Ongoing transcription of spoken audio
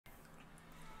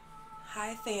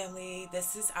Hi family,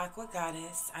 this is Aqua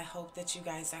Goddess. I hope that you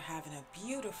guys are having a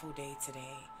beautiful day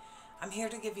today. I'm here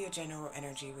to give you a general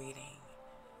energy reading.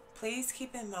 Please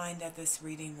keep in mind that this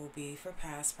reading will be for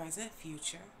past, present,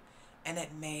 future, and it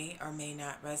may or may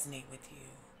not resonate with you.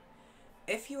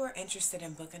 If you are interested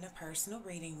in booking a personal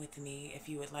reading with me, if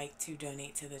you would like to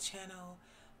donate to the channel,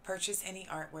 purchase any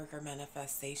artwork or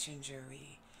manifestation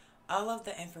jewelry, all of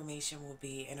the information will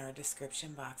be in our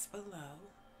description box below.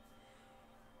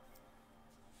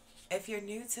 If you're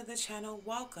new to the channel,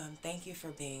 welcome. Thank you for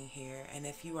being here. And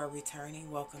if you are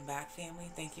returning, welcome back, family.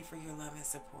 Thank you for your love and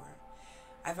support.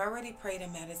 I've already prayed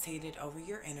and meditated over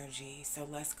your energy, so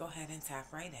let's go ahead and tap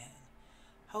right in.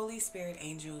 Holy Spirit,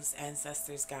 angels,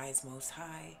 ancestors, guides most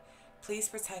high, please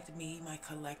protect me, my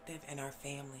collective, and our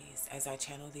families as I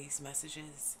channel these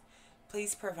messages.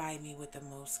 Please provide me with the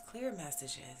most clear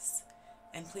messages.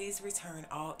 And please return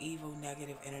all evil,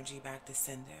 negative energy back to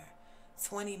sender,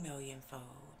 20 million fold.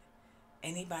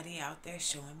 Anybody out there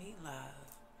showing me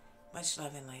love, much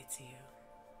love and light to you.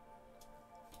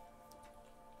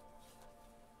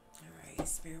 All right,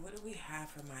 Spirit, what do we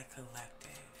have for my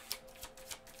collective?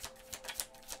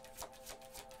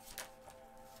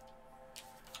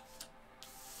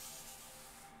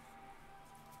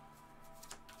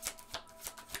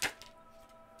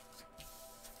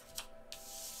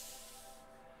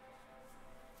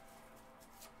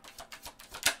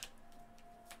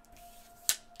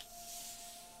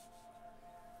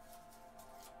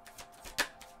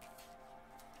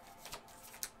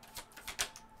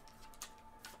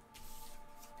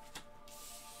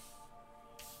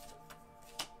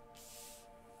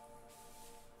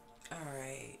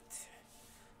 Alright,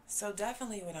 so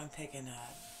definitely what I'm picking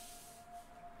up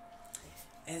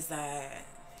is that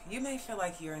you may feel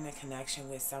like you're in a connection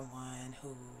with someone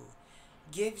who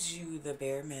gives you the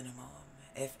bare minimum,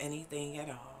 if anything at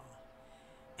all.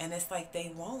 And it's like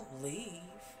they won't leave.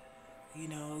 You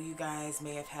know, you guys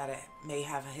may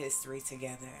have a history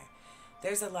together.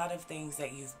 There's a lot of things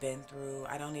that you've been through.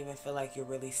 I don't even feel like you're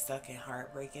really stuck in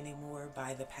heartbreak anymore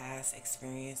by the past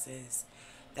experiences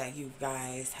that you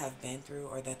guys have been through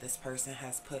or that this person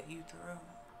has put you through.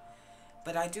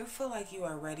 But I do feel like you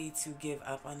are ready to give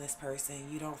up on this person.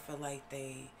 You don't feel like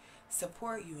they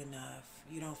support you enough.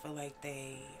 You don't feel like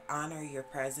they honor your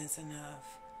presence enough.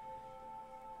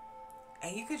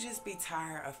 And you could just be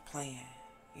tired of playing,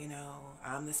 you know.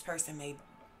 This person may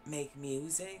make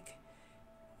music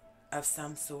of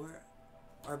some sort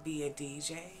or be a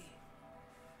DJ.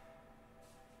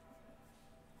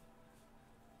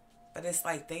 But it's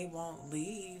like they won't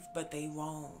leave, but they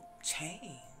won't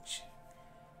change.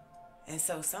 And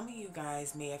so some of you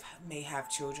guys may have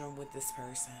children with this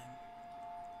person.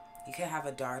 You could have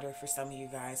a daughter for some of you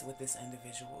guys with this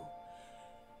individual.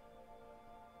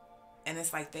 And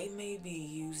it's like they may be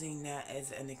using that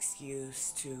as an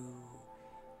excuse to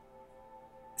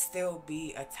still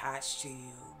be attached to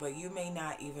you, but you may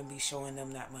not even be showing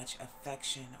them that much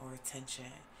affection or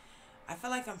attention. I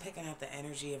feel like I'm picking up the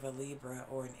energy of a Libra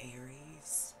or an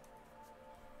Aries.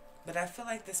 But I feel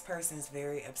like this person's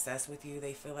very obsessed with you.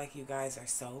 They feel like you guys are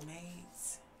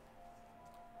soulmates.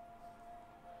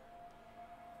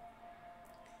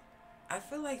 I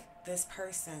feel like this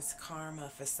person's karma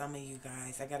for some of you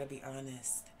guys, I gotta be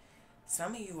honest,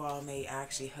 some of you all may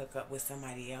actually hook up with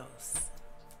somebody else.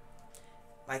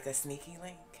 Like a sneaky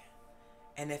link.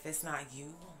 And if it's not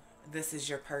you, this is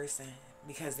your person,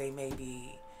 because they may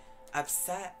be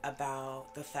upset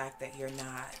about the fact that you're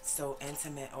not so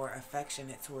intimate or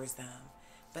affectionate towards them,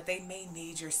 but they may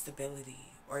need your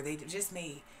stability, or they just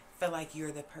may feel like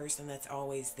you're the person that's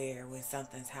always there when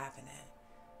something's happening,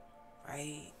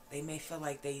 right? They may feel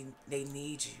like they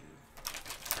need you.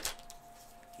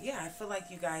 Yeah, I feel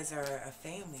like you guys are a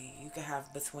family. You could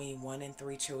have between 1 and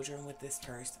 3 children with this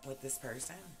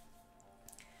person.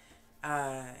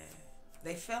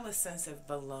 They feel a sense of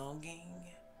belonging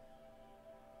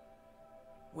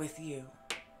with you.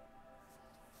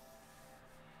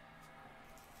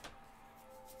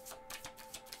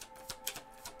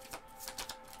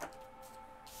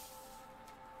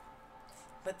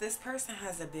 But this person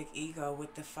has a big ego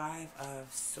with the 5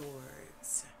 of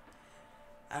Swords.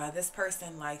 This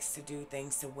person likes to do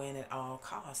things to win at all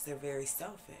costs. They're very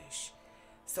selfish.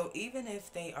 So even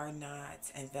if they are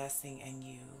not investing in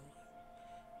you,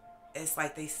 it's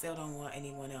like they still don't want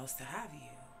anyone else to have you.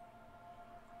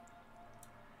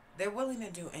 They're willing to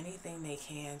do anything they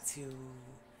can to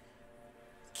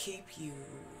keep you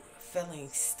feeling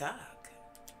stuck.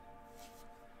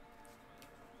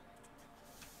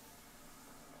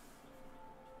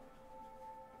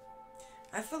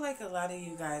 I feel like a lot of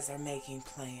you guys are making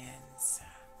plans.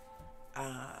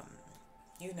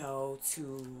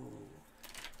 to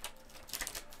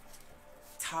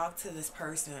talk to this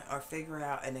person or figure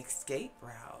out an escape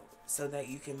route so that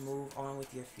you can move on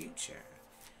with your future.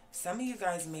 Some of you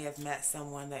guys may have met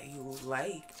someone that you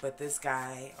like, but this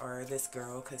guy or this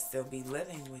girl could still be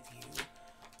living with you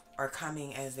or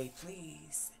coming as they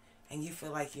please, and you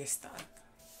feel like you're stuck.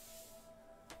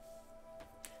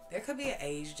 There could be an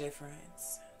age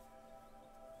difference.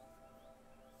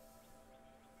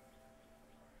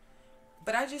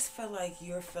 But I just feel like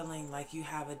you're feeling like you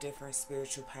have a different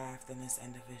spiritual path than this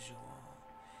individual.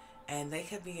 And they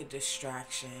could be a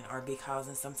distraction or be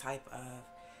causing some type of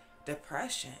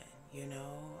depression,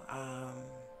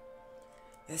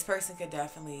 This person could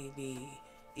definitely be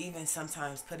even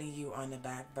sometimes putting you on the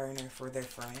back burner for their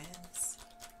friends.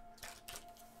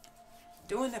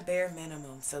 Doing the bare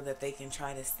minimum so that they can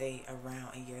try to stay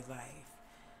around in your life.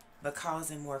 But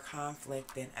causing more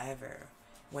conflict than ever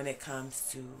when it comes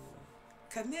to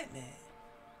commitment.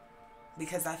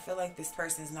 Because I feel like this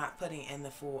person is not putting in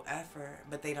the full effort,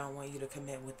 but they don't want you to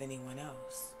commit with anyone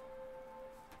else.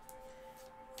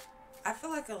 I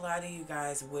feel like a lot of you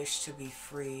guys wish to be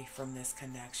free from this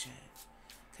connection.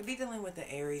 Could be dealing with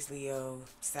the Aries, Leo,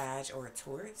 Sag, or a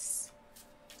Taurus.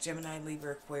 Gemini,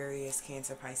 Libra, Aquarius,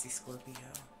 Cancer, Pisces, Scorpio.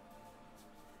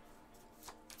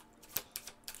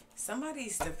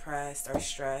 Somebody's depressed or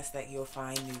stressed that you'll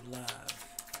find new love.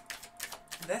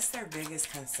 That's their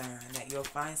biggest concern, that you'll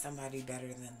find somebody better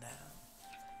than them.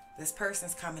 This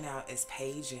person's coming out as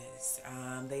pages.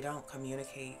 They don't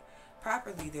communicate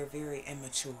properly. They're very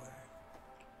immature.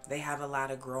 They have a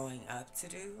lot of growing up to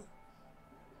do.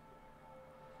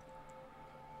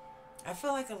 I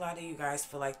feel like a lot of you guys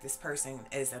feel like this person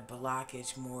is a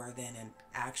blockage more than an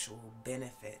actual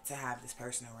benefit to have this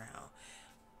person around.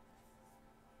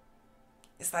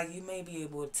 It's like you may be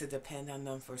able to depend on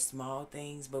them for small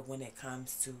things, but when it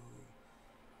comes to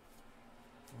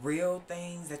real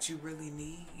things that you really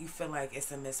need, you feel like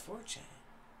it's a misfortune.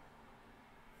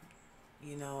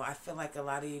 I feel like a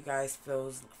lot of you guys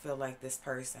feel like this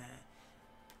person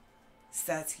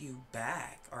sets you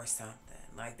back or something.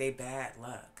 Like they bad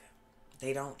luck.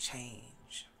 They don't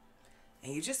change.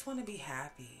 And you just want to be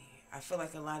happy. I feel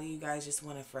like a lot of you guys just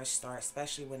want a fresh start,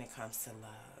 especially when it comes to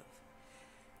love.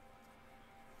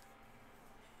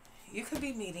 You could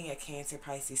be meeting a Cancer,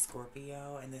 Pisces,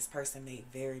 Scorpio, and this person may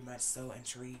very much so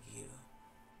intrigue you.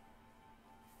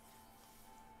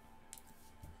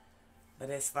 But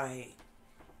it's like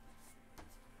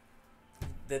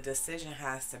the decision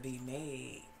has to be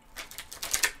made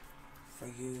for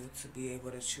you to be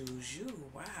able to choose you.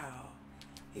 Wow.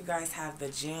 You guys have the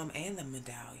gem and the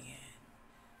medallion.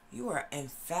 You are, in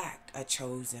fact, a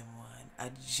chosen one,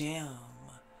 a gem,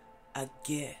 a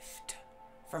gift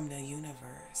from the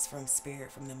universe, from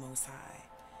spirit, from the Most High.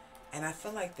 And I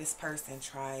feel like this person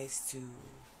tries to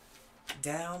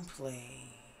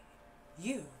downplay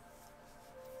you.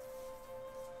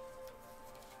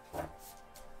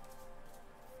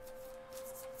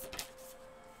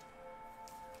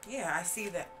 Yeah, I see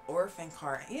the orphan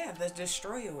card. Yeah, the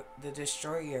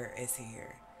destroyer is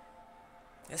here.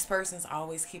 This person's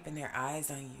always keeping their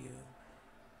eyes on you.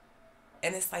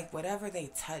 And it's like whatever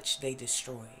they touch, they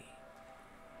destroy.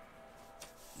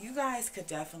 You guys could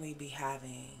definitely be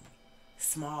having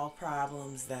small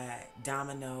problems that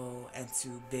domino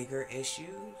into bigger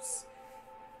issues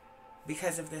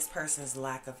because of this person's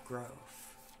lack of growth.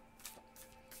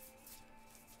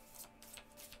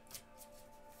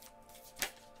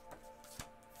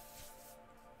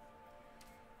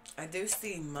 I do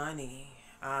see money.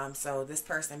 So this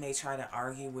person may try to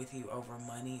argue with you over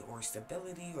money or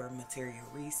stability or material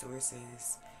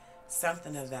resources.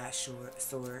 Something of that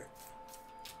sort.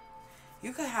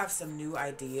 You could have some new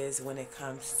ideas when it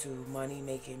comes to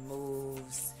money-making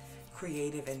moves,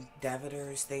 creative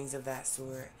endeavors, things of that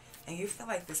sort. And you feel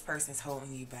like this person's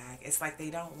holding you back. It's like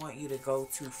they don't want you to go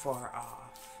too far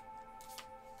off.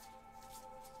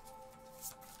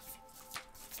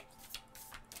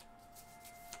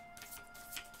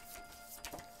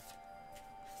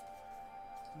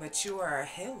 But you are a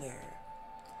healer.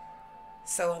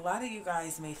 So a lot of you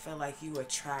guys may feel like you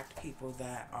attract people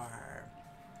that are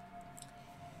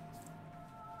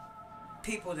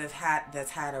people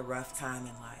that's had a rough time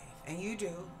in life. And you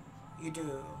do.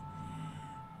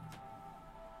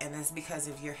 And it's because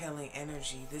of your healing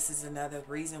energy. This is another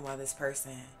reason why this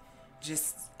person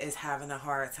just is having a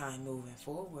hard time moving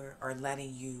forward or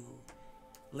letting you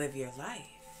live your life.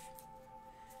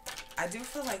 I do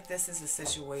feel like this is a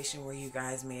situation where you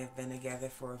guys may have been together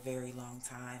for a very long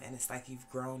time and it's like you've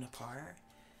grown apart,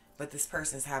 but this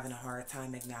person's having a hard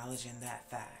time acknowledging that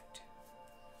fact.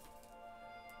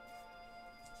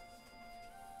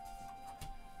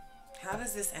 How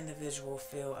does this individual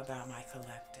feel about my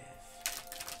collective?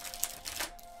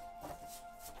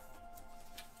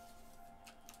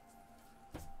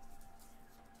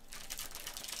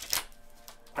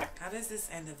 How does this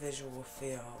individual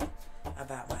feel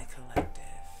about my collective?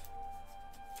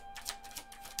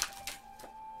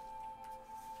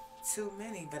 Too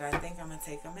many, but I think I'm going to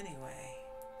take them anyway.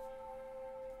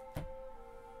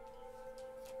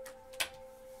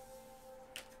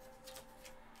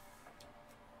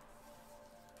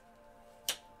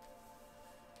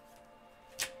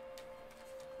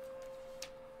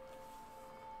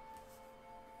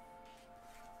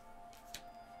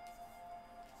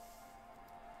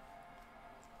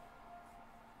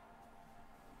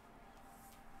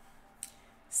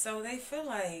 So they feel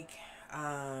like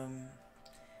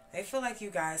you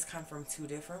guys come from two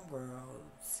different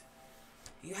worlds.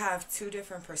 You have two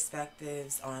different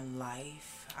perspectives on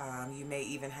life. You may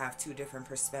even have two different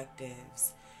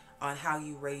perspectives on how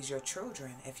you raise your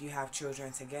children if you have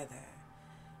children together.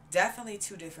 Definitely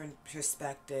two different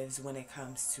perspectives when it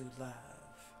comes to love.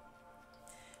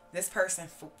 This person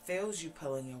feels you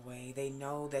pulling away. They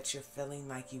know that you're feeling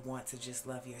like you want to just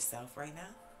love yourself right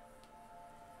now.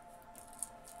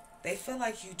 They feel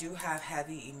like you do have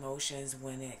heavy emotions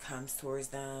when it comes towards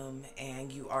them,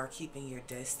 and you are keeping your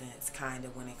distance kind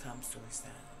of when it comes towards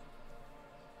them.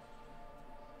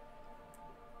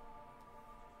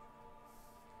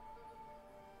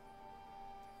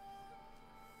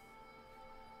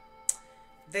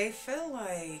 They feel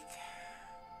like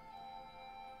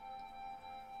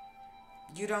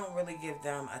you don't really give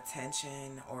them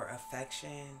attention or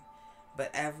affection, but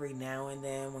every now and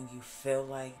then when you feel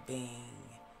like being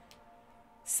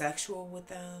sexual with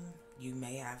them, you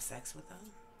may have sex with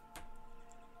them.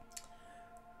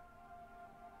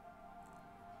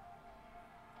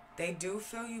 They do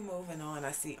feel you moving on.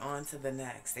 I see on to the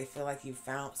next. They feel like you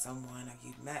found someone, or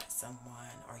you met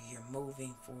someone, or you're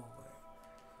moving forward.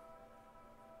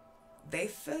 They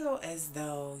feel as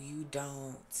though you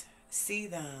don't see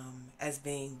them as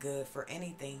being good for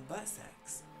anything but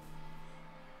sex.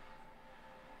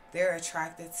 They're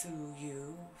attracted to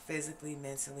you physically,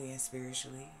 mentally, and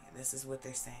spiritually. This is what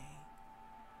they're saying.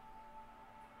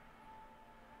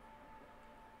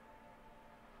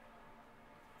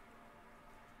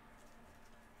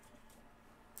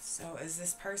 So is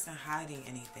this person hiding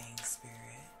anything, Spirit?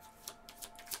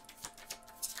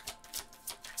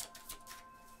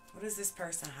 What is this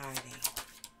person hiding?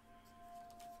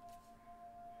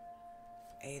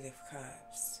 Eight of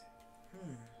Cups.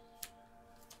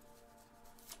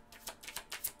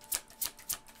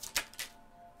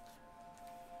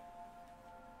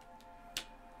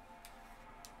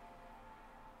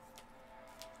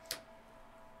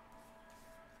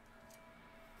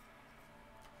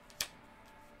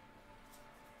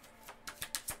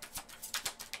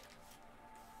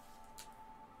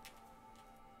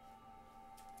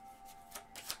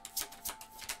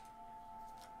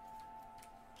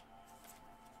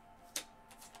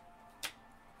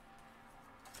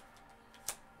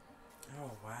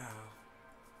 Oh, wow.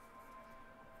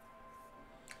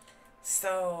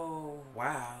 So,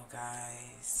 wow,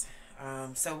 guys.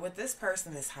 So what this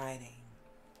person is hiding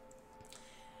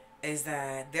is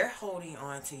that they're holding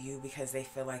on to you because they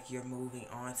feel like you're moving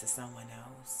on to someone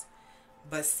else.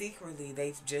 But secretly,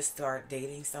 they've just started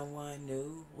dating someone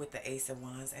new with the Ace of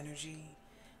Wands energy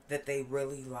that they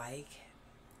really like.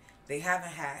 They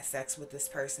haven't had sex with this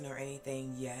person or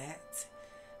anything yet,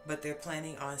 but they're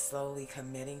planning on slowly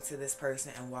committing to this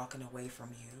person and walking away from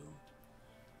you.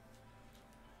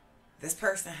 This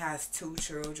person has 2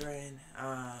 children.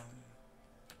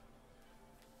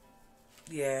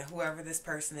 Yeah, whoever this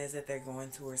person is that they're going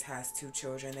towards has 2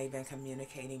 children. They've been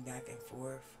communicating back and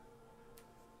forth.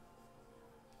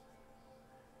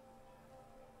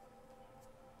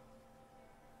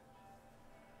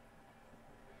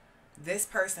 This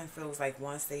person feels like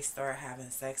once they start having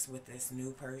sex with this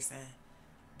new person,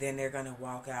 then they're going to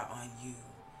walk out on you.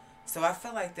 So I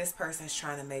feel like this person's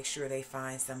trying to make sure they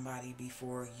find somebody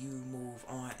before you move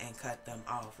on and cut them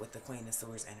off with the Queen of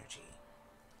Swords energy.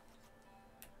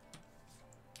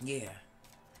 Yeah.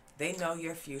 They know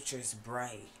your future's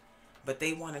bright, but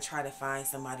they want to try to find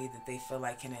somebody that they feel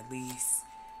like can at least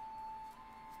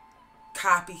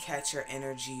copycat your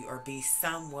energy or be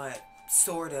somewhat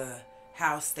sort of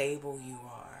how stable you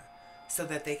are, so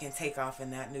that they can take off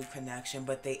in that new connection.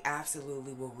 But they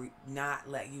absolutely will not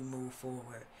let you move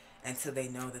forward until they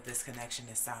know that this connection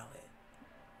is solid.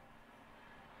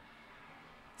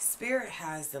 Spirit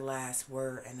has the last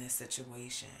word in this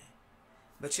situation,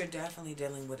 but you're definitely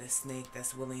dealing with a snake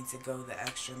that's willing to go the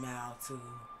extra mile to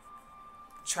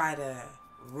try to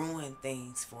ruin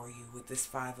things for you with this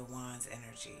Five of Wands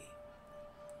energy.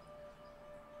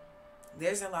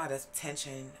 There's a lot of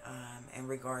tension in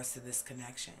regards to this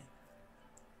connection.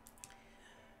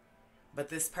 But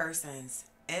this person's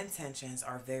intentions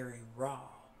are very raw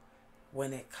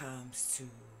when it comes to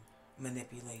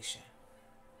manipulation.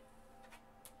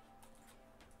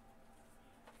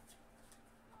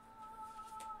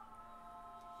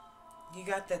 You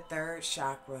got the third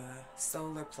chakra,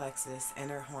 solar plexus,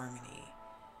 inner harmony.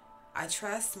 I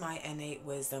trust my innate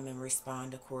wisdom and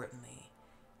respond accordingly.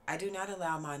 I do not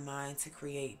allow my mind to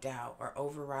create doubt or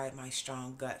override my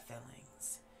strong gut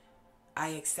feelings. I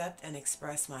accept and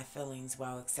express my feelings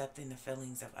while accepting the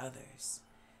feelings of others.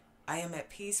 I am at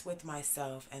peace with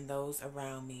myself and those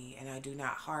around me, and I do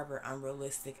not harbor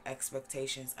unrealistic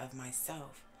expectations of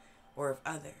myself or of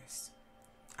others.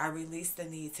 I release the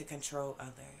need to control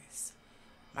others.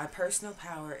 My personal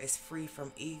power is free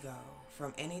from ego,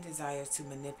 from any desire to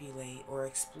manipulate or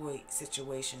exploit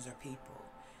situations or people.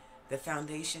 The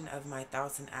foundation of my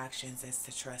thoughts and actions is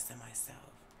to trust in myself.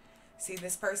 See,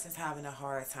 this person's having a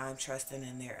hard time trusting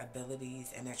in their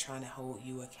abilities, and they're trying to hold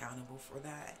you accountable for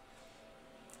that.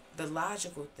 The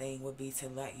logical thing would be to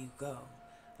let you go,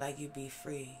 let you be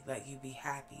free, let you be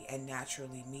happy, and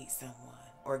naturally meet someone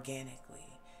organically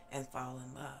and fall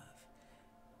in love.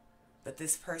 But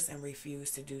this person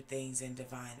refused to do things in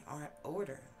divine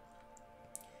order.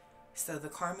 So the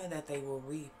karma that they will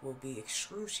reap will be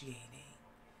excruciating,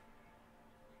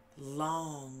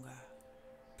 long,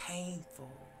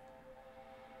 painful,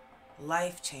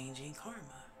 life-changing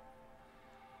karma.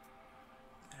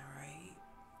 Alright.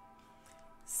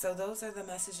 So those are the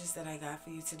messages that I got for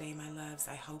you today, my loves.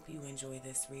 I hope you enjoy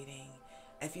this reading.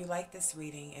 If you like this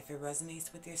reading, if it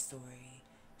resonates with your story,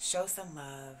 show some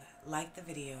love, like the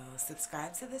video,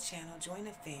 subscribe to the channel, join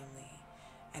the family,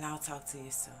 and I'll talk to you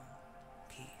soon.